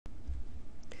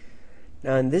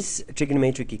Now in this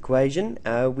trigonometric equation,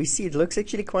 we see it looks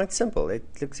actually quite simple. It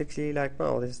looks actually like,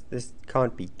 well, this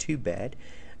can't be too bad.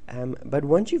 But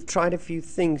once you've tried a few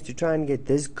things to try and get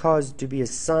this cos to be a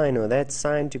sine or that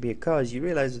sine to be a cos, you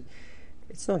realize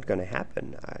it's not going to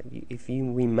happen.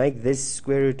 We make this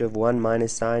square root of 1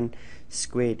 minus sine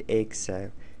squared x.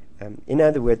 In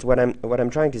other words, what I'm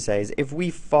trying to say is, if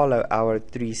we follow our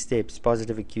 3 steps,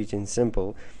 positive, acute, and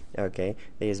simple. Okay,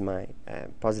 there's my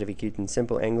positive, acute, and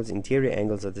simple angles. Interior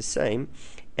angles are the same.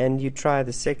 And you try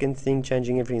the second thing,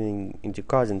 changing everything into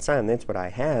cos and sine. That's what I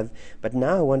have. But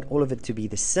now I want all of it to be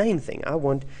the same thing. I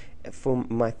want, for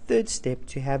my third step,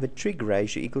 to have a trig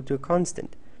ratio equal to a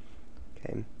constant.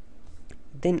 Okay.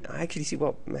 Then I actually see,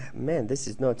 well, man, this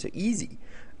is not so easy.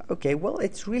 Okay, well,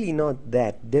 it's really not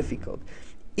that difficult.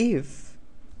 If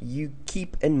you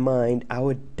keep in mind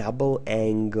our double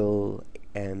angle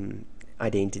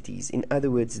identities. In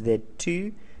other words, that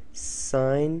 2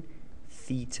 sine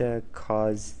theta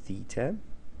cos theta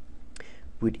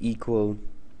would equal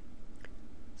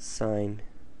sine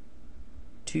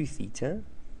 2 theta,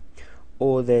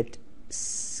 or that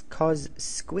cos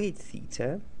squared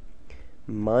theta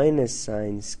minus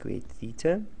sine squared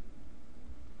theta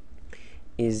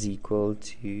is equal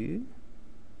to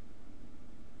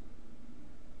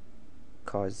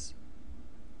cos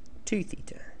 2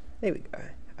 theta. There we go.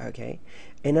 Okay.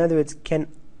 In other words,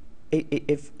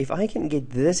 if I can get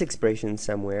this expression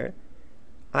somewhere,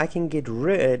 I can get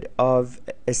rid of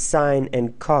a sine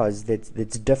and cos that's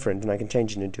different, and I can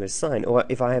change it into a sine. Or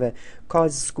if I have a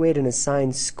cos squared and a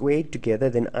sine squared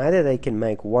together, then either they can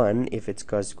make 1 if it's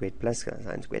cos squared plus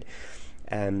sine squared.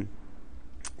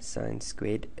 Sine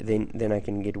squared, then I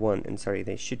can get 1, and sorry,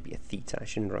 there should be a theta, I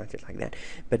shouldn't write it like that,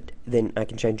 but then I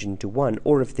can change it into 1,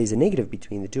 or if there's a negative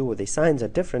between the two, or their signs are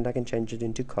different, I can change it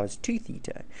into cos 2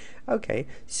 theta. Okay,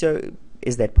 so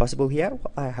is that possible here?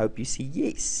 Well, I hope you see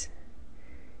yes,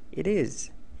 it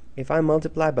is. If I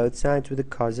multiply both sides with the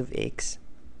cos of x,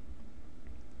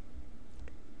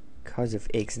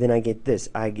 then I get this.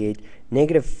 I get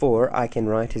negative 4, I can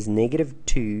write as negative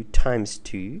 2 times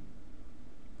 2,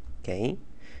 okay,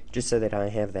 just so that I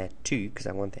have that 2, because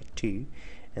I want that 2,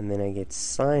 and then I get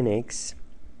sine x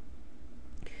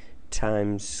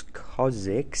times cos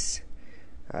x.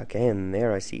 Okay, and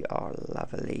there I see, oh,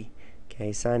 lovely.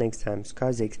 Okay, sine x times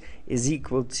cos x is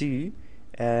equal to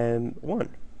 1.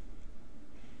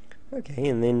 Okay,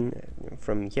 and then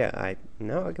from here I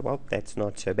know, okay, well, that's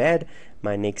not so bad.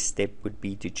 My next step would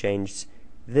be to change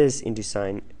this into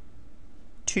sine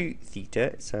 2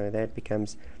 theta, so that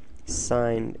becomes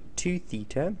sine 2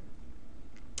 theta.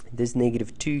 This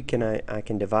negative 2 I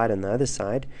can divide on the other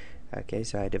side. Okay,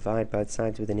 so I divide both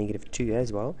sides with a negative 2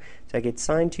 as well. So I get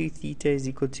sine 2 theta is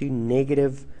equal to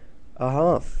negative a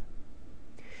half.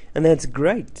 And that's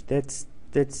great. That's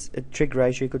a trig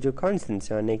ratio equal to a constant.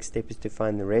 So our next step is to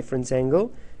find the reference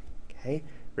angle. Okay,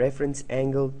 reference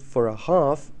angle for a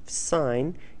half,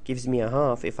 sine gives me a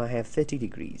half if I have 30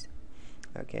 degrees.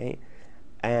 Okay,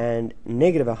 and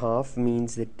negative a half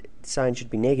means that sine should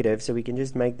be negative, so we can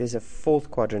just make this a 4th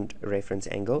quadrant reference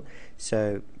angle,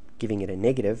 so giving it a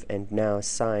negative, and now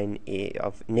sine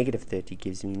of negative 30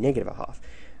 gives me negative a half.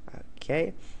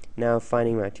 Okay, now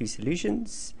finding my two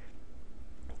solutions.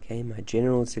 Okay, my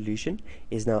general solution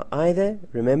is now either,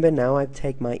 remember now I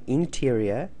take my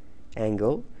interior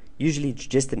angle, usually it's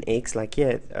just an x, like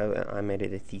here, I made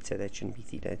it a theta, that shouldn't be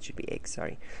theta, that should be x,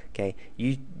 sorry. Okay,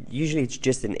 usually it's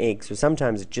just an x, or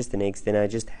sometimes it's just an x, then I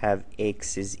just have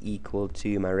x is equal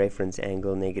to my reference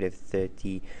angle, negative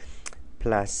 30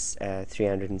 plus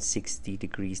 360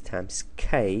 degrees times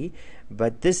k,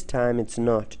 but this time it's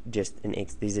not just an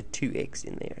x, there's a 2x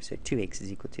in there, so 2x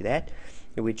is equal to that,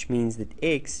 which means that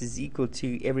x is equal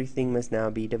to, everything must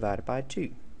now be divided by 2.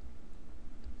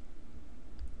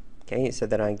 Okay, so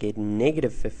that I get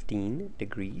negative 15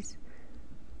 degrees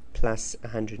plus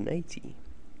 180.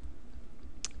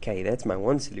 Okay, that's my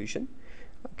one solution.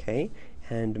 Okay,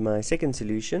 and my second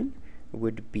solution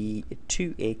would be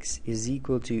 2x is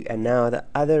equal to, and now the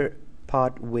other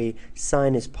part where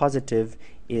sine is positive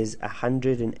is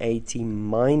 180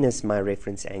 minus my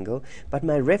reference angle, but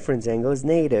my reference angle is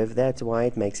negative, that's why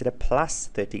it makes it a plus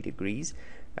 30 degrees.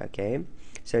 Okay,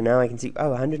 so now I can see,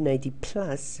 oh, 180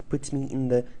 plus puts me in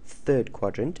the 3rd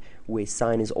quadrant where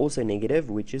sine is also negative,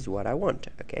 which is what I want.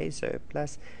 Okay, so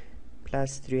plus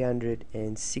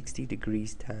 360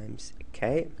 degrees times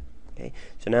k. Okay,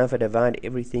 so now if I divide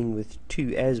everything with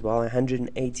 2 as well,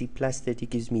 180 plus 30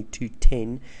 gives me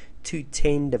 210.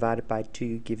 210 divided by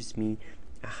 2 gives me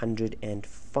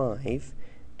 105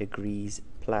 degrees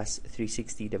plus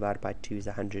 360 divided by 2 is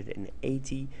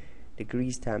 180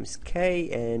 degrees times k,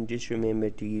 and just remember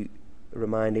to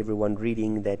remind everyone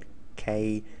reading that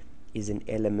k is an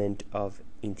element of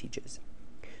integers.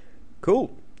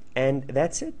 Cool, and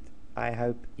that's it. I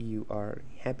hope you are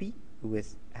happy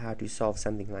with how to solve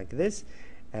something like this.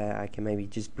 I can maybe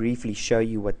just briefly show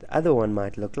you what the other one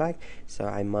might look like. So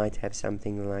I might have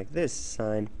something like this: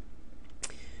 sine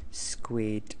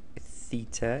squared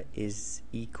theta is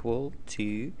equal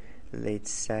to,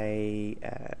 let's say,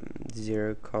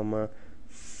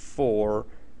 0,4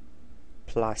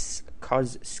 plus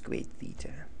cos squared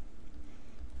theta.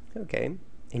 Okay,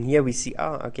 and here we see,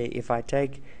 okay, if I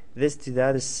take this to the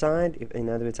other side, in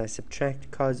other words, I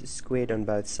subtract cos squared on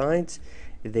both sides,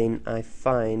 then I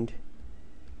find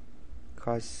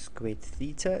cos squared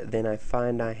theta, then I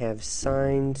find I have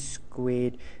sine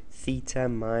squared theta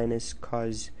minus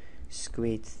cos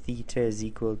squared theta is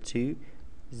equal to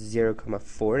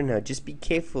 0,4. Now just be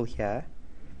careful here.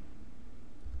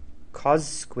 Cos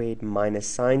squared minus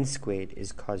sine squared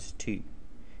is cos 2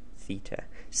 theta.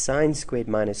 Sine squared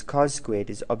minus cos squared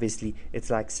is obviously, it's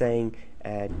like saying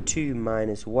 2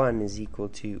 minus 1 is equal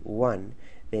to 1.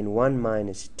 Then 1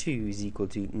 minus 2 is equal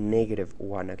to negative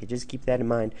 1. Okay, just keep that in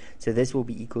mind. So this will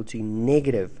be equal to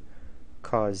negative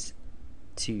cos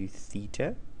 2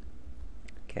 theta,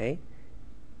 okay,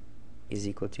 is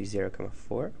equal to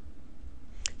 0,4.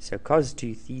 So cos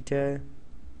 2 theta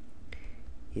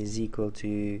is equal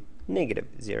to negative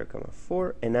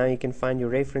 0,4. And now you can find your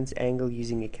reference angle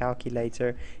using a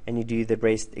calculator, and you do the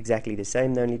rest exactly the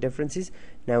same. The only difference is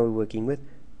now we're working with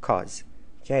cos.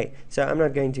 Okay, so I'm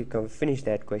not going to finish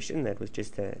that question. That was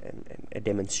just a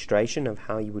demonstration of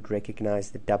how you would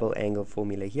recognize the double angle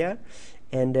formula here.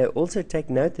 And also take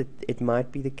note that it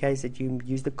might be the case that you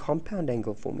use the compound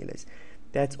angle formulas.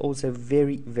 That's also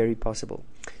very, very possible.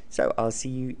 So I'll see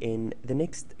you in the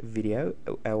next video,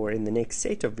 or in the next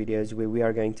set of videos, where we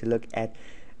are going to look at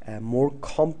more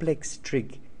complex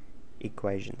trig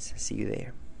equations. See you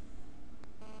there.